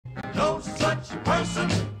such person.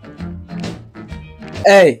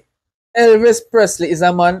 Hey, Elvis Presley is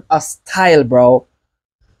a man of style, bro.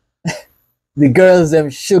 The girls them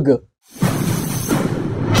sugar.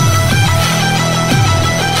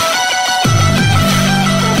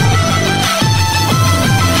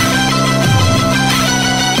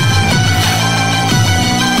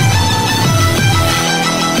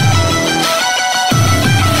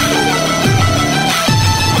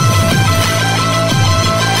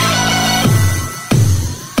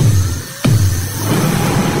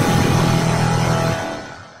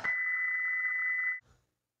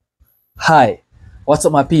 Hi, what's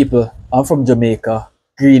up, my people? I'm from Jamaica.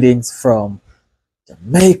 Greetings from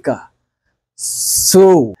Jamaica.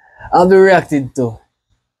 So, I'll be reacting to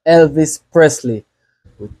Elvis Presley,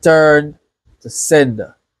 Return to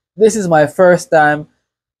Sender. This is my first time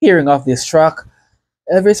hearing of this track.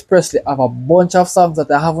 Elvis Presley have a bunch of songs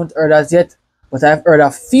that I haven't heard as yet, but I've heard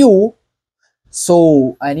a few.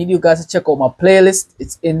 So, I need you guys to check out my playlist.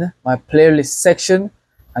 It's in my playlist section,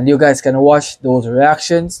 and you guys can watch those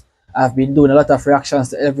reactions. I've been doing a lot of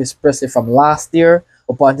reactions to Elvis Presley from last year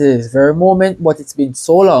up until this very moment, but it's been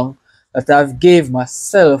so long that I've gave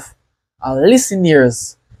myself a listen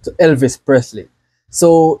years to Elvis Presley.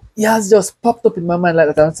 So he has just popped up in my mind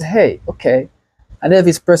like that. I say, hey, okay, and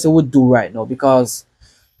Elvis Presley would do right now because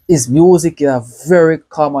his music is a very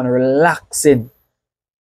calm and relaxing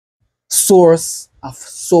source of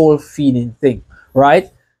soul feeding thing, right?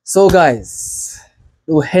 So guys,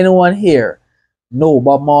 do anyone here know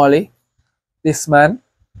Bob Marley? This man,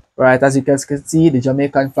 right? As you guys can see, the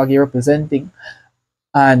Jamaican flag here representing.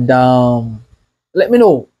 And let me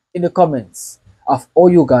know in the comments of all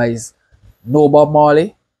you guys know Bob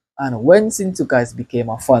Marley and when since you guys became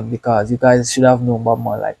a fan, because you guys should have known Bob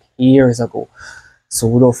Marley like years ago. So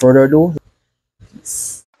without further ado,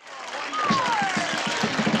 peace.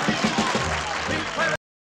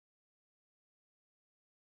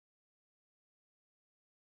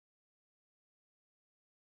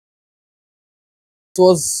 It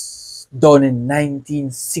was done in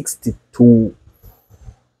 1962.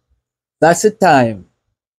 That's the time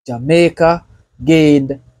Jamaica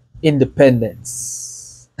gained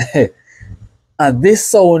independence. And this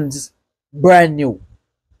sounds brand new.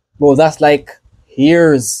 Bro, that's like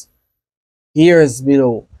years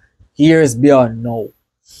below, years beyond now.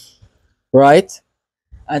 Right?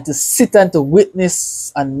 And to sit and to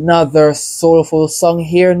witness another soulful song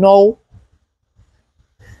here now,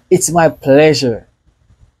 it's my pleasure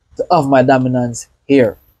to have my dominance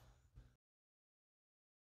here.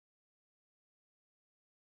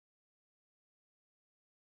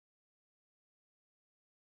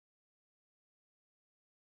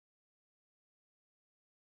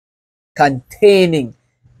 Containing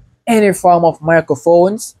any form of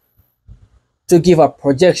microphones to give a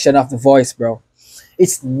projection of the voice, bro.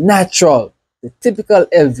 It's natural, the typical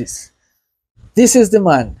Elvis. This is the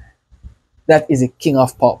man that is a king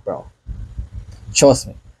of pop, bro. Trust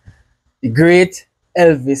me. The great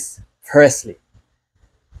Elvis Presley.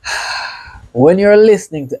 When you're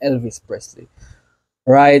listening to Elvis Presley,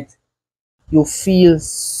 right, you feel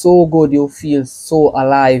so good, you feel so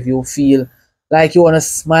alive, you feel like you want to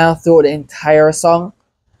smile through the entire song.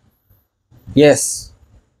 Yes,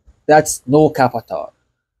 that's no cap at all.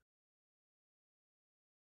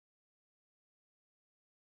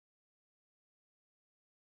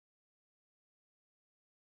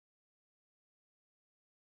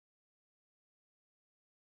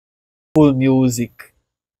 Full music.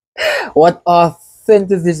 What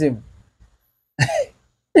authenticism.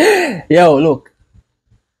 Yo, look,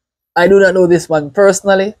 I do not know this man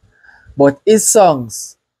personally, but his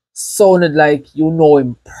songs sounded like you know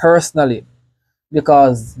him personally.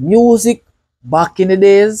 Because music back in the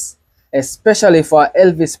days, especially for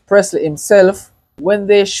Elvis Presley himself, when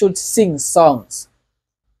they should sing songs,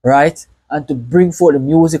 right? And to bring forth the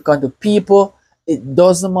music onto people, it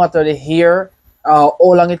doesn't matter the year, how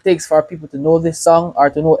long it takes for people to know this song or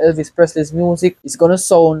to know Elvis Presley's music, it's gonna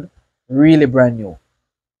sound really brand new,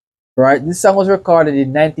 right? This song was recorded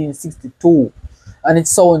in 1962 and it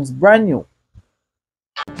sounds brand new.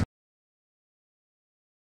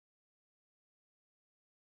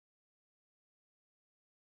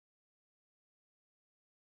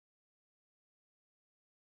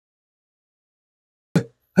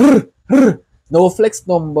 No flex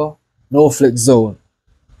number, no flex zone.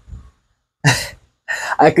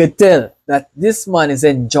 I could tell that this man is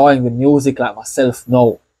enjoying the music like myself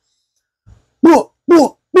now.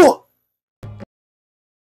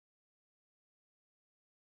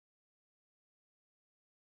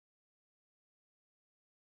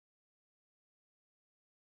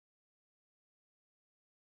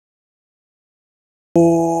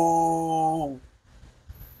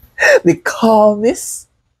 the calmness,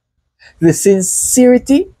 the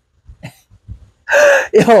sincerity.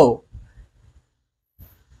 Yo,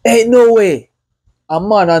 ain't no way a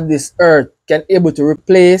man on this earth can able to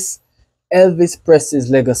replace Elvis Presley's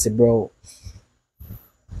legacy, bro.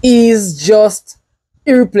 He's just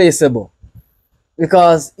irreplaceable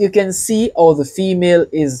because you can see how the female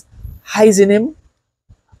is hiding him,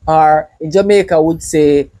 or in Jamaica would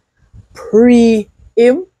say pre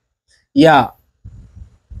him. Yeah,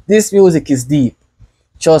 this music is deep.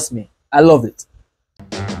 Trust me, I love it.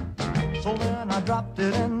 So then I dropped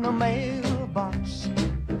it in the mailbox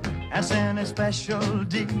and sent a special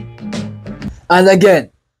deed. And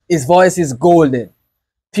again, his voice is golden,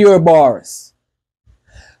 pure bars.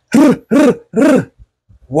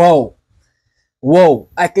 Wow, wow!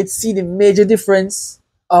 I could see the major difference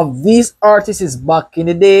of these artists back in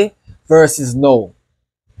the day versus now.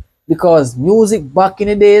 Because music back in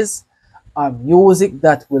the days are music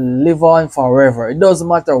that will live on forever. It doesn't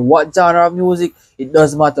matter what genre of music, it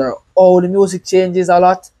doesn't matter how the music changes a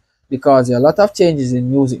lot, because there are a lot of changes in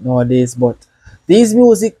music nowadays, but these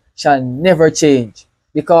music shall never change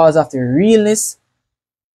because of the realness,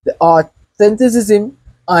 the authenticism,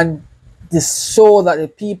 and the soul that the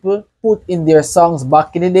people put in their songs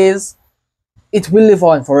back in the days. It will live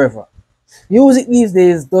on forever. Music these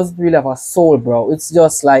days doesn't really have a soul, bro. It's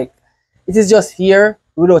just like, it is just here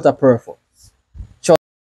without a purpose.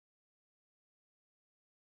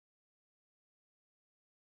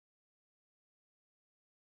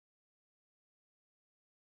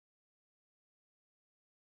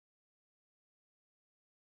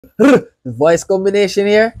 The voice combination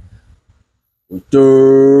here.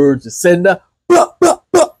 Return to sender.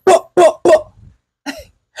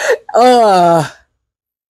 Ah,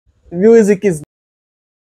 music is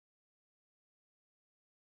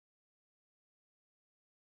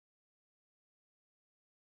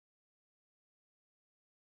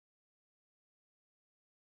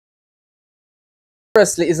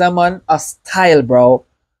Presley is a man of style, bro.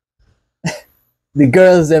 The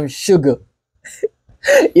girls them sugar.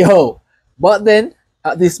 Yo, but then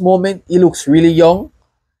at this moment he looks really young,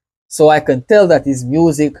 so I can tell that his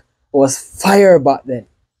music was fire back then,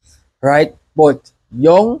 right? But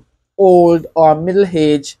young, old, or middle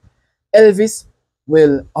age, Elvis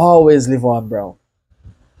will always live on, bro.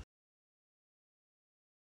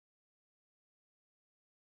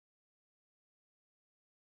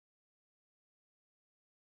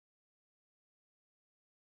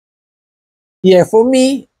 Yeah, for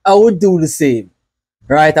me, I would do the same,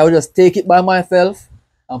 right? I would just take it by myself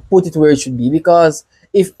and put it where it should be, because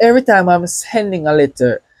if every time I'm sending a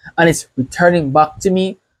letter and it's returning back to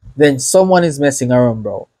me, then someone is messing around,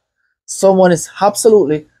 bro. Someone is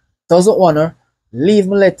absolutely doesn't want to leave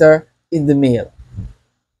my letter in the mail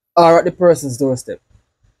or at the person's doorstep.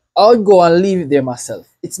 I would go and leave it there myself.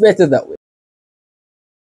 It's better that way.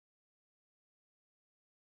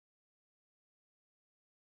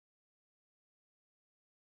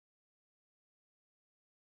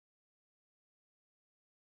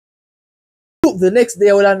 The next day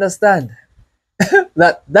I will understand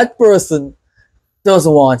that that person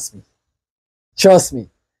doesn't want me. Trust me.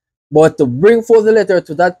 But to bring forth the letter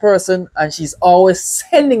to that person and she's always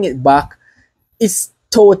sending it back, it's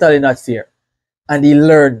totally not fair. And he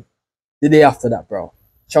learned the day after that, bro.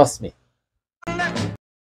 Trust me.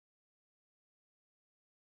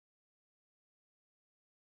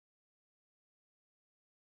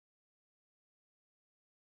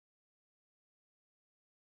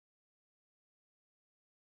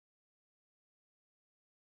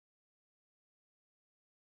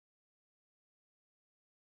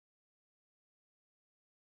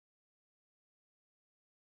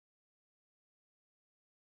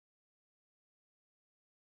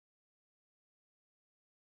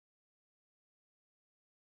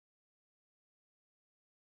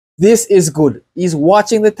 This is good. He's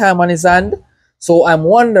watching the time on his hand. So I'm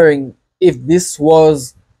wondering if this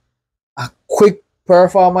was a quick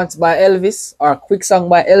performance by Elvis or a quick song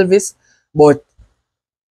by Elvis. But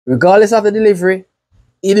regardless of the delivery,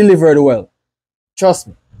 he delivered well. Trust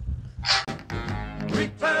me.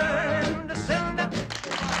 Return to sender.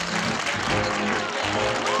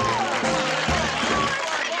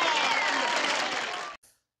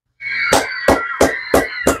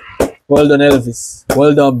 Well done, Elvis.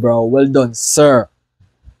 Well done, bro. Well done, sir.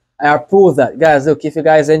 I approve that. Guys, look, if you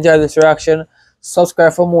guys enjoyed this reaction,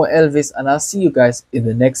 subscribe for more Elvis, and I'll see you guys in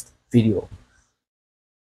the next video.